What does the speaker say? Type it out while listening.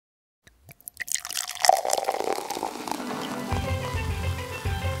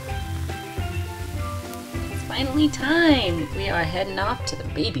finally time! We are heading off to the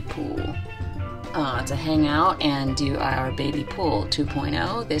baby pool to hang out and do our baby pool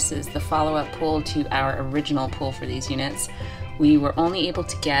 2.0. This is the follow-up pool to our original pool for these units. We were only able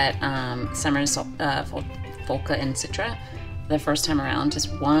to get Summer's Volca and Citra the first time around,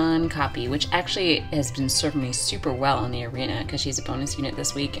 just one copy, which actually has been serving me super well in the arena because she's a bonus unit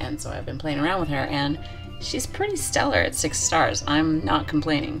this week, and so I've been playing around with her, and she's pretty stellar at 6 stars. I'm not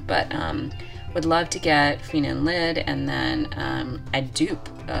complaining, but would love to get Fina and Lid, and then I dupe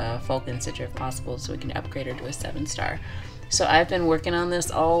Volca and Citra if possible, so we can upgrade her to a 7-star. So I've been working on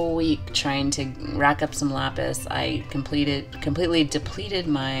this all week, trying to rack up some lapis. I completely depleted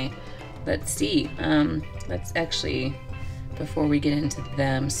my, let's see, let's actually, before we get into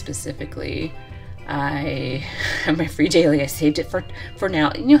them specifically, I have my free daily. I saved it for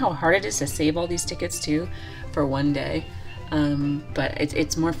now. You know how hard it is to save all these tickets too for one day, but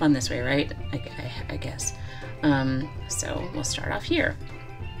it's more fun this way, right? I guess. So we'll start off here.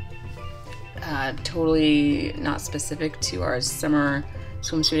 Totally not specific to our summer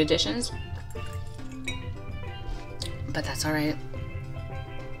swimsuit editions, but that's all right.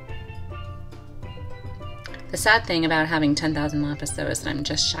 The sad thing about having 10,000 lapis though is that I'm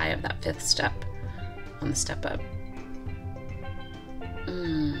just shy of that 5th step on the step up.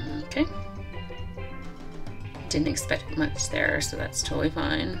 Okay. Didn't expect much there, so that's totally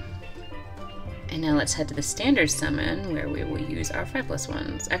fine. And now let's head to the standard summon where we will use our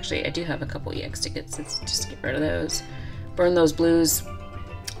 5+1s. Actually, I do have a couple EX tickets. Let's just get rid of those. Burn those blues.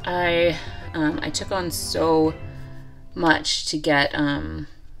 I took on so much to get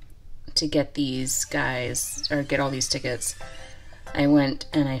these guys, or get all these tickets. I went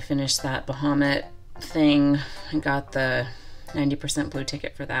and I finished that Bahamut thing. I got the 90% blue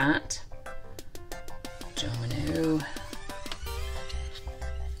ticket for that. Domino.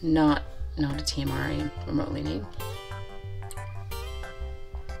 Not a TMR I remotely need.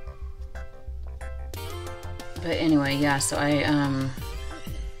 But anyway, yeah, so I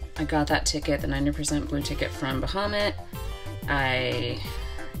got that ticket, the 90% blue ticket from Bahamut.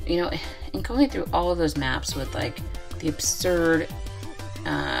 You know, in going through all of those maps with like the absurd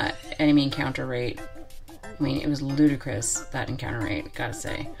enemy encounter rate, I mean, it was ludicrous, that encounter rate, gotta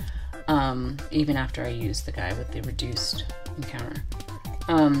say. Even after I used the guy with the reduced encounter.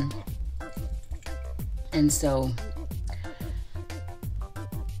 And so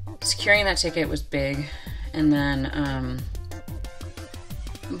securing that ticket was big, and then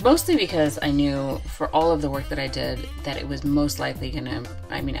mostly because I knew for all of the work that I did that it was most likely gonna,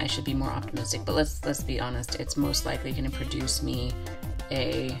 I mean, I should be more optimistic, but let's be honest, it's most likely gonna produce me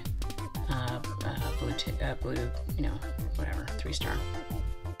a blue, you know, whatever, 3-star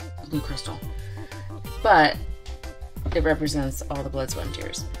blue crystal. But it represents all the blood, sweat, and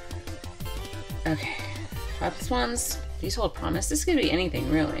tears. Okay, 5+1s. These hold promise. This could be anything,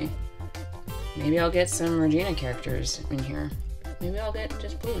 really. Maybe I'll get some Regina characters in here. Maybe I'll get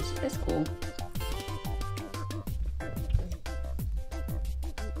just blues. That's cool.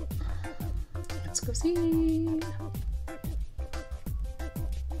 Let's go see.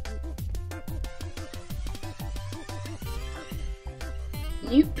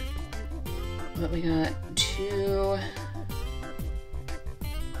 Nope. But we got 2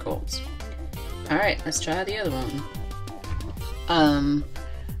 golds. Alright, let's try the other one. And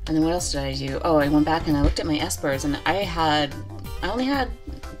then what else did I do? Oh, I went back and I looked at my espers, and I only had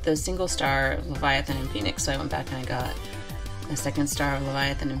the single-star Leviathan and Phoenix, so I went back and I got a 2nd-star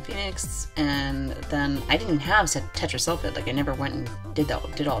Leviathan and Phoenix, and then I didn't have tetrasulfide, like I never went and did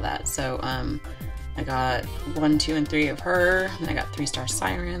all that, so I got 1, 2, and 3 of her, and I got 3-star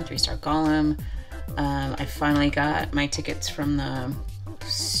Siren, 3-star Golem. I finally got my tickets from the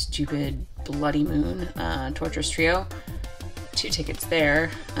stupid Bloody Moon Torturous Trio. 2 tickets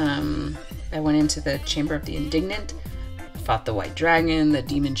there. I went into the Chamber of the Indignant, fought the White Dragon, the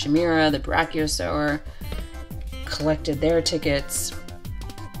Demon Chimera, the Brachiosaur, collected their tickets.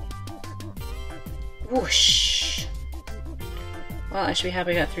 Whoosh! Well, I should be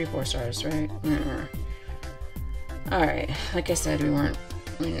happy I got 3 4-stars, right? Alright, like I said, we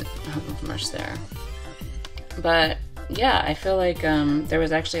didn't have much there. But yeah, I feel like there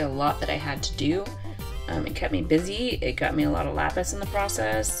was actually a lot that I had to do. It kept me busy, it got me a lot of lapis in the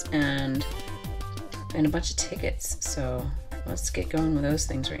process, and a bunch of tickets. So let's get going with those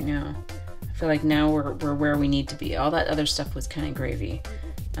things right now. I feel like now we're where we need to be. All that other stuff was kind of gravy.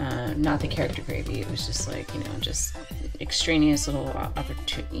 Not the character gravy, it was just like, you know, just extraneous little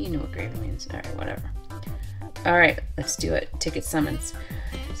opportunity. You know what gravy means. Alright, whatever. Alright, let's do it. Ticket summons.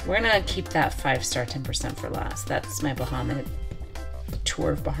 So we're gonna keep that 5-star 10% for last. That's my Bahamut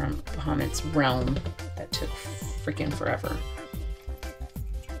tour of Bahamut's realm that took freaking forever.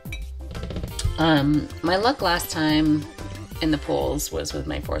 My luck last time in the pools was with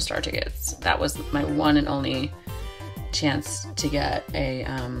my 4-star tickets. That was my one and only chance to get a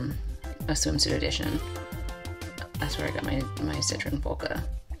swimsuit edition. That's where I got my Citron Polka.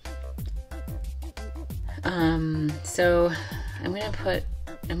 So I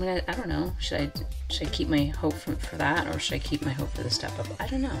don't know, should I keep my hope for that, or should I keep my hope for the step up? I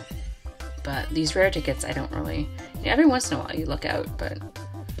don't know. But these rare tickets, I don't really, every once in a while you look out, but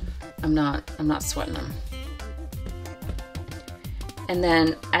I'm not sweating them. And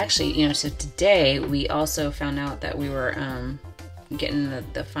then actually, so today we also found out that we were getting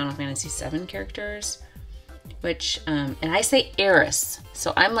the Final Fantasy VII characters, which, and I say Aerith,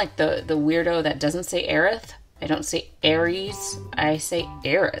 so I'm like the weirdo that doesn't say Aerith. I don't say Ares, I say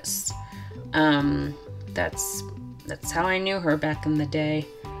Aerith. That's how I knew her back in the day.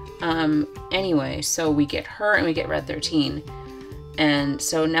 Anyway, so we get her and we get Red 13. And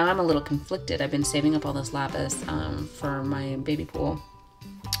so now I'm a little conflicted. I've been saving up all this lapis for my baby pool.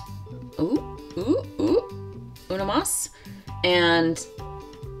 Una mas. And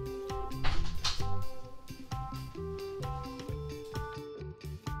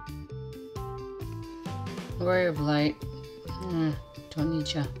Warrior of Light. Don't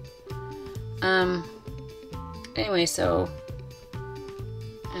need ya. Anyway, so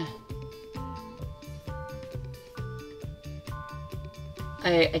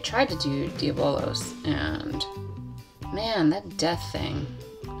I tried to do Diabolos, and man, that death thing,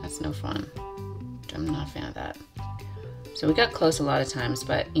 that's no fun. I'm not a fan of that. So we got close a lot of times,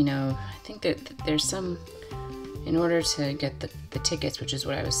 but I think that there's some, in order to get the tickets, which is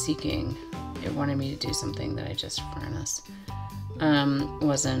what I was seeking, it wanted me to do something that I just furnace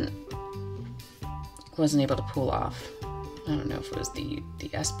wasn't able to pull off. I don't know if it was the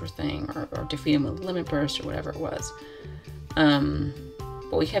Esper thing or defeat him with Limit Burst or whatever it was.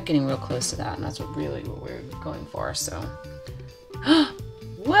 But we kept getting real close to that, and that's what we're going for, so.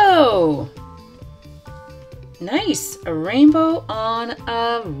 Whoa! Nice! A rainbow on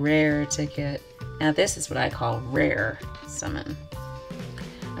a rare ticket. Now this is what I call rare summon.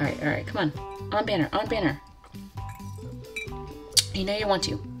 Alright, come on. On banner, on banner. You know you want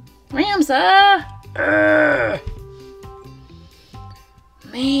to. Ramza!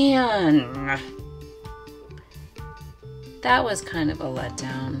 Man! That was kind of a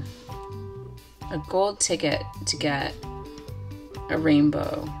letdown. A gold ticket to get a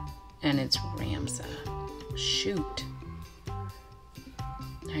rainbow, and it's Ramza. Shoot.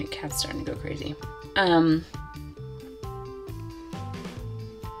 Alright, cat's starting to go crazy.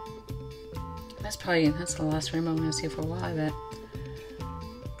 That's the last rainbow I'm gonna see for a while, I bet.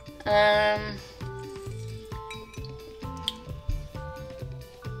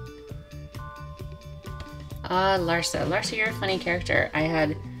 Larsa, you're a funny character. I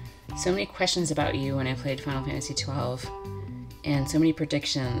had so many questions about you when I played Final Fantasy XII, and so many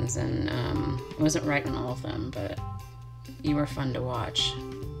predictions, and I wasn't right on all of them, but you were fun to watch.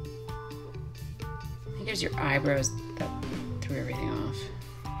 I think it was your eyebrows that threw everything off.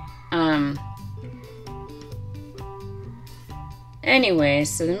 Anyway,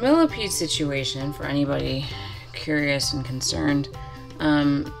 so the millipede situation, for anybody curious and concerned,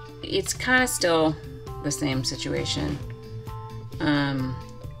 it's kind of still the same situation.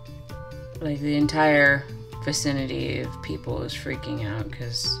 Like the entire vicinity of people is freaking out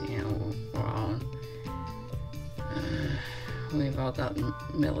because, we've all got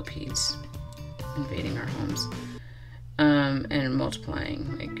millipedes invading our homes, and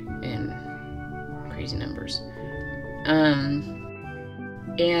multiplying like in crazy numbers.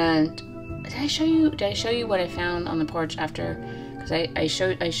 And did I show you what I found on the porch after? Because I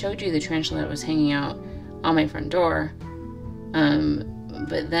showed you the tarantula that was hanging out on my front door.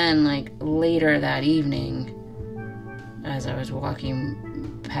 But then, like, later that evening, as I was walking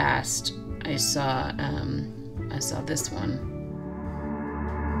past, I saw this one.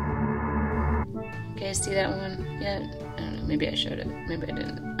 You guys see that one yet? I don't know. Maybe I showed it. Maybe I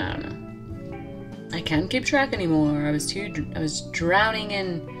didn't. I don't know. I can't keep track anymore. I was drowning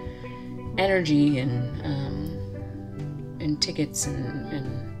in energy and tickets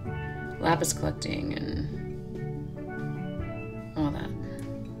and lapis collecting and all that.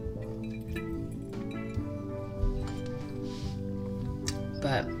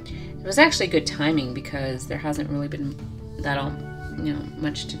 But it was actually good timing because there hasn't really been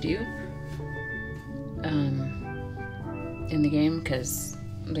much to do in the game, because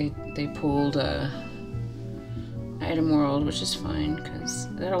they pulled item world, which is fine, because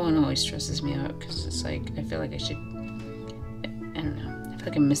that one always stresses me out, because it's like I feel like I don't know. feel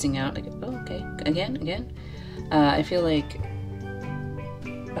like I'm missing out. Like, oh, okay, again. I feel like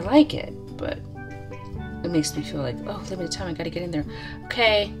I like it, but it makes me feel like, oh, limited time, I gotta get in there.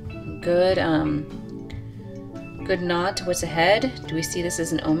 Okay, good. Good nod to what's ahead. Do we see this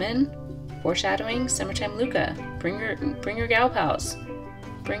as an omen? Foreshadowing, summertime Luca. Bring your gal pals.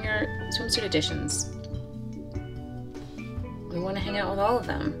 Bring your swimsuit editions. We want to hang out with all of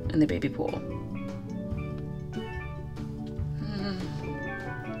them in the baby pool.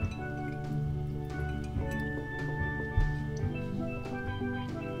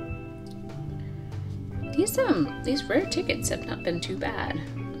 These rare tickets have not been too bad,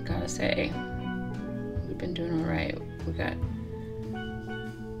 I gotta say. We've been doing alright. We got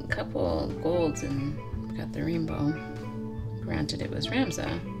a couple golds and we got the rainbow. Granted, it was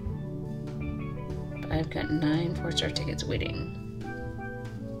Ramza, but I've got 9 4-star tickets waiting.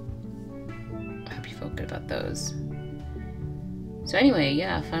 I hope you feel good about those. So anyway,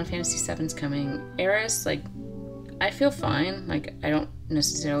 yeah, Final Fantasy VII's coming. Eris, like, I feel fine. Like, I don't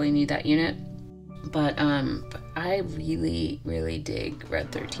necessarily need that unit. But I really dig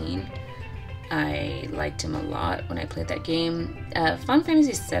Red 13. I liked him a lot when I played that game. Final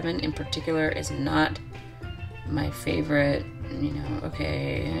Fantasy VII in particular is not my favorite. You know,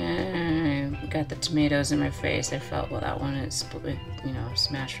 okay, I got the tomatoes in my face. I felt, well, that one is, you know,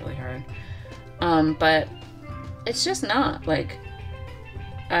 smashed really hard. But it's just not. Like,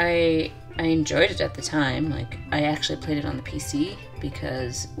 I enjoyed it at the time. Like, I actually played it on the PC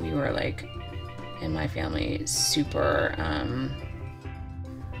because we were, like, in my family, super,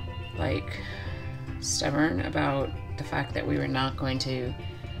 like, stubborn about the fact that we were not going to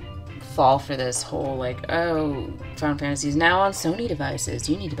fall for this whole, like, oh, Final Fantasy is now on Sony devices.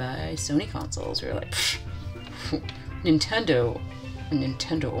 You need to buy Sony consoles. We were like, Nintendo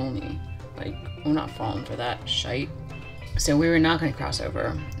only. Like, we're not falling for that shite. So we were not going to cross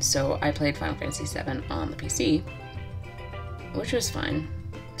over. So I played Final Fantasy VII on the PC, which was fine.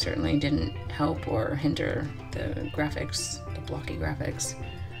 Certainly didn't help or hinder the graphics, the blocky graphics.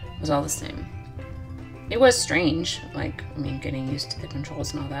 It was all the same. It was strange, like, I mean, getting used to the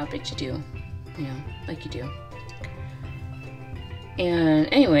controls and all that, but you do, you know, like you do. And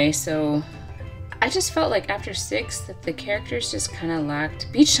anyway, so I just felt like after 6 that the characters just kind of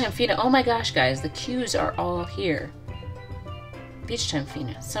lacked. Beach Time Fina, oh my gosh, guys, the cues are all here. Beach Time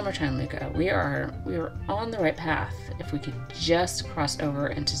Fina, Summertime Luca, we are on the right path if we could just cross over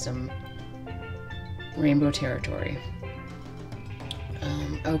into some rainbow territory.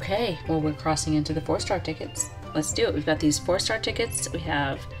 Okay, well, we're crossing into the 4-star tickets. Let's do it. We've got these 4-star tickets. We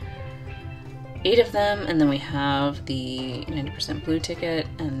have 8 of them, and then we have the 90% blue ticket,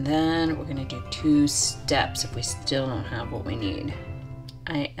 and then we're going to do 2 steps if we still don't have what we need.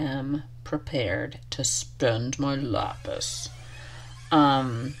 I am prepared to spend my lapis.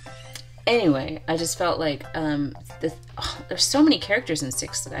 Anyway, I just felt like there's so many characters in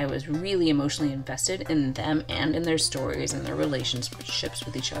 6 that I was really emotionally invested in them and in their stories and their relationships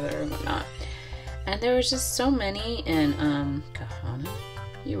with each other and whatnot. And there was just so many in Kahana,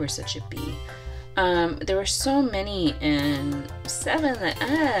 you were such a bee. There were so many in 7 that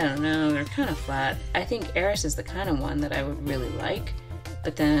I don't know, they're kind of flat. I think Eris is the kind of one that I would really like,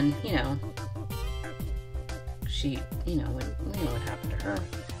 but then, you know, she, you know, we know what happened to her.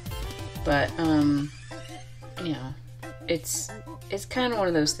 But, you know, it's kind of one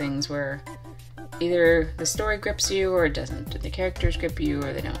of those things where either the story grips you or it doesn't. The characters grip you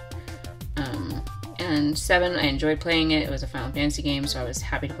or they don't. And 7, I enjoyed playing it. It was a Final Fantasy game, so I was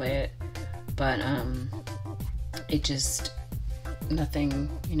happy to play it. But, it just, nothing,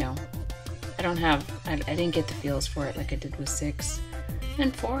 you know, I didn't get the feels for it like I did with 6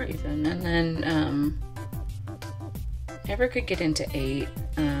 and 4 even. And then, never could get into 8.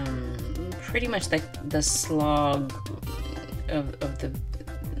 Pretty much like the slog of the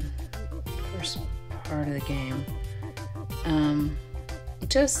first part of the game.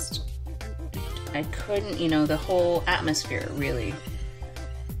 Just, I couldn't, you know, the whole atmosphere really.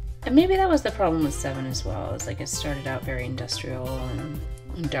 And maybe that was the problem with 7 as well. It's like it started out very industrial and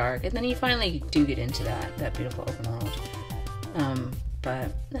dark, and then you finally do get into that beautiful open world.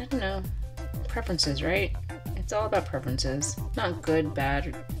 But I don't know, preferences, right? It's all about preferences. Not good, bad,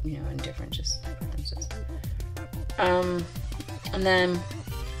 or, you know, indifferent, just preferences. And then,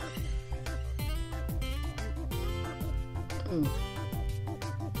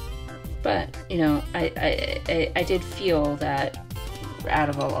 but, you know, I did feel that out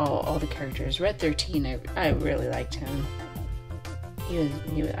of all the characters, Red 13, I really liked him.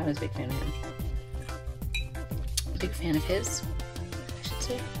 I was a big fan of him. Big fan of his, I should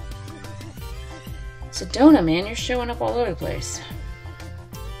say. Sedona, man, you're showing up all over the place.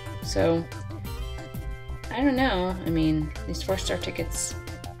 So, I don't know. I mean, these 4-star tickets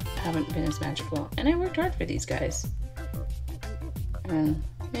haven't been as magical. And I worked hard for these guys. And,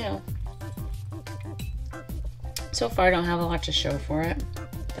 you know, so far I don't have a lot to show for it.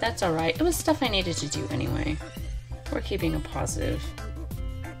 But that's alright. It was stuff I needed to do anyway. We're keeping a positive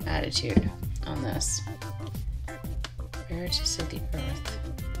attitude on this. Veritas of the Earth.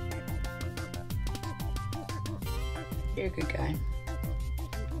 You're a good guy.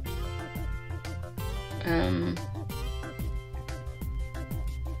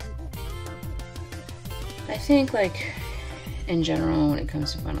 I think, like, in general, when it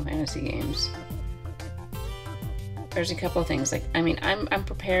comes to Final Fantasy games, there's a couple things. Like, I mean, I'm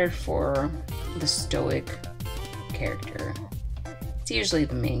prepared for the stoic character. It's usually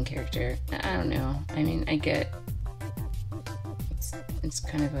the main character. I don't know. I mean, I get it's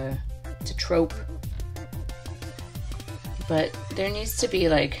kind of it's a trope, but there needs to be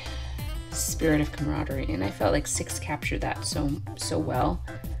like a spirit of camaraderie, and I felt like 6 captured that so well,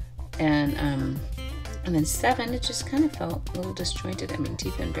 and then 7, it just kind of felt a little disjointed. I mean,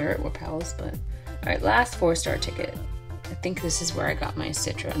 Tifa and Barrett were pals, but all right, last 4-star ticket. I think this is where I got my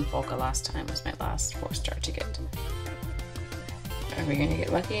Citra and Volca last time. Was my last 4-star ticket. Are we gonna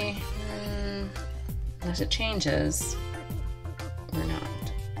get lucky? Unless it changes, we're not.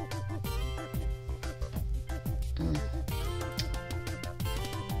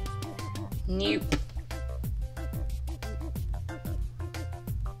 Nope.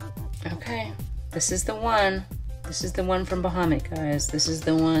 Okay, this is the one. This is the one from Bahamut, guys. This is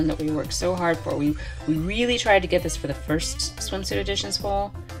the one that we worked so hard for. We really tried to get this for the first Swimsuit Editions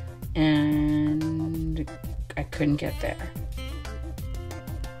poll, and I couldn't get there.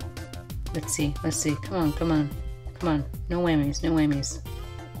 Let's see. Let's see. Come on, come on, come on. No whammies, no whammies.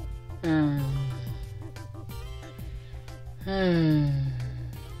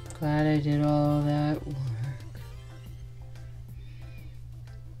 Glad I did all that work.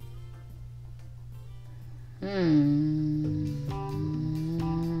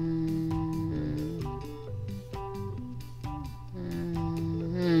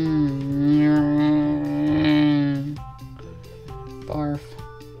 Barf.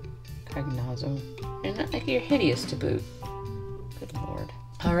 Cognazo. And like you're hideous to boot. Good lord.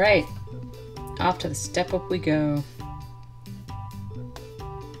 Alright. Off to the step up we go.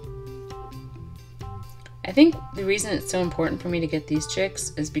 I think the reason it's so important for me to get these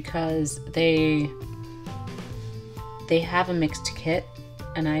chicks is because they have a mixed kit,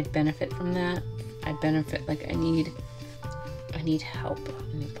 and I'd benefit from that. I benefit, like, I need help.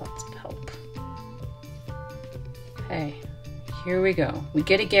 I need lots of help. Okay, here we go. We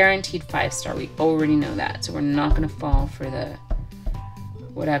get a guaranteed 5-star. We already know that, so we're not gonna fall for the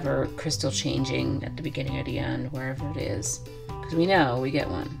whatever crystal changing at the beginning or the end, wherever it is, because we know we get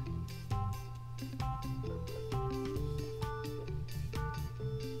one.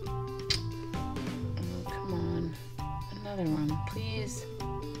 Another one, please.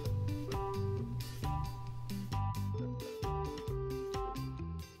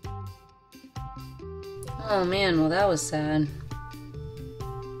 Oh man, well that was sad.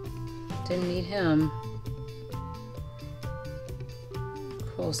 Didn't need him.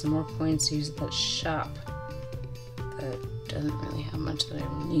 Cool, some more coins to use at that shop. That doesn't really have much that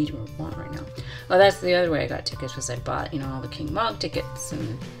I need or want right now. Oh, that's the other way I got tickets, was I bought, you know, all the King Mog tickets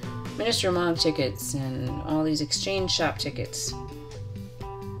and Minister Mog tickets and all these exchange shop tickets.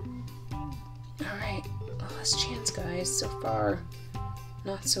 Alright, last chance, guys. So far,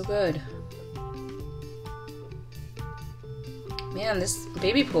 not so good. Man, this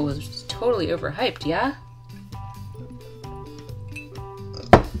baby pool was totally overhyped, yeah?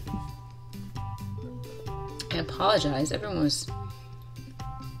 I apologize. Everyone was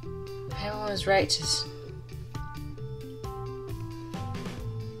right to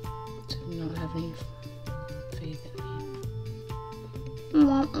not have any faith in me.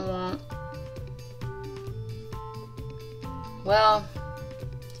 Well,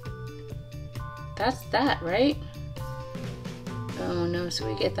 that's that, right? Oh no, so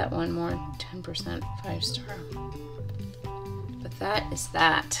we get that one more 10% 5-star. But that is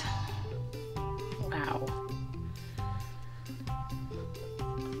that. Wow.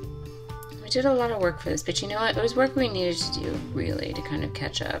 We did a lot of work for this, but you know what? It was work we needed to do, really, to kind of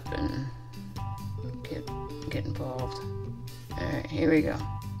catch up and get involved. Alright, here we go.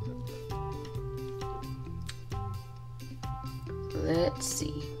 Let's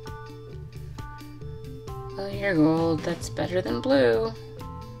see. Well, you're gold. That's better than blue.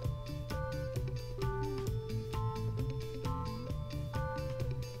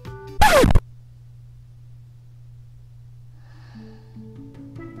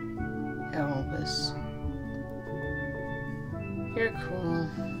 cool.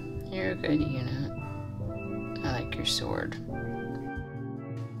 You're a good unit. I like your sword.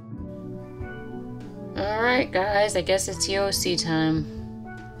 Alright guys, I guess it's OC time.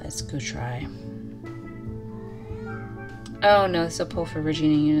 Let's go try. Oh no, it's a pull for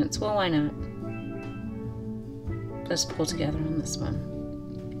Regina units. Well, why not? Let's pull together on this one.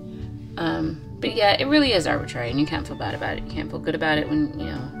 But yeah, it really is arbitrary, and you can't feel bad about it. You can't feel good about it when, you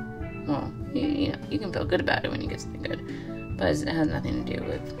know, well, you know, you can feel good about it when you get something good, but it has nothing to do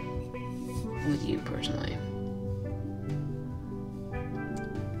with you personally.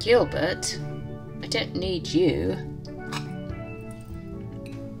 Gilbert, I don't need you.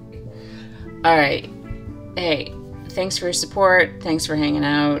 Alright. Hey, thanks for your support. Thanks for hanging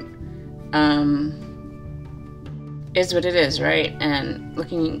out. Is what it is, right? And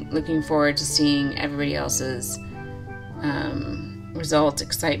looking forward to seeing everybody else's results,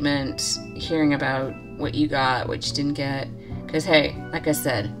 excitement, hearing about what you got, what you didn't get. Because hey, like I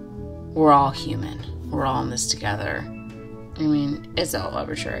said, we're all human. We're all in this together. I mean, it's all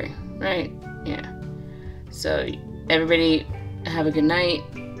arbitrary, right? Yeah. So everybody have a good night.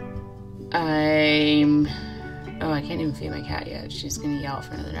 Oh, I can't even feed my cat yet. She's gonna yell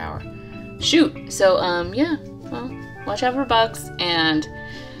for another hour. Shoot. So yeah. Well, watch out for bugs and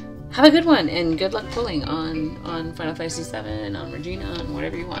have a good one, and good luck pulling on Final Fantasy VII, on Regina, on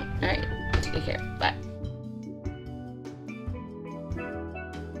whatever you want. All right. Take care. Bye.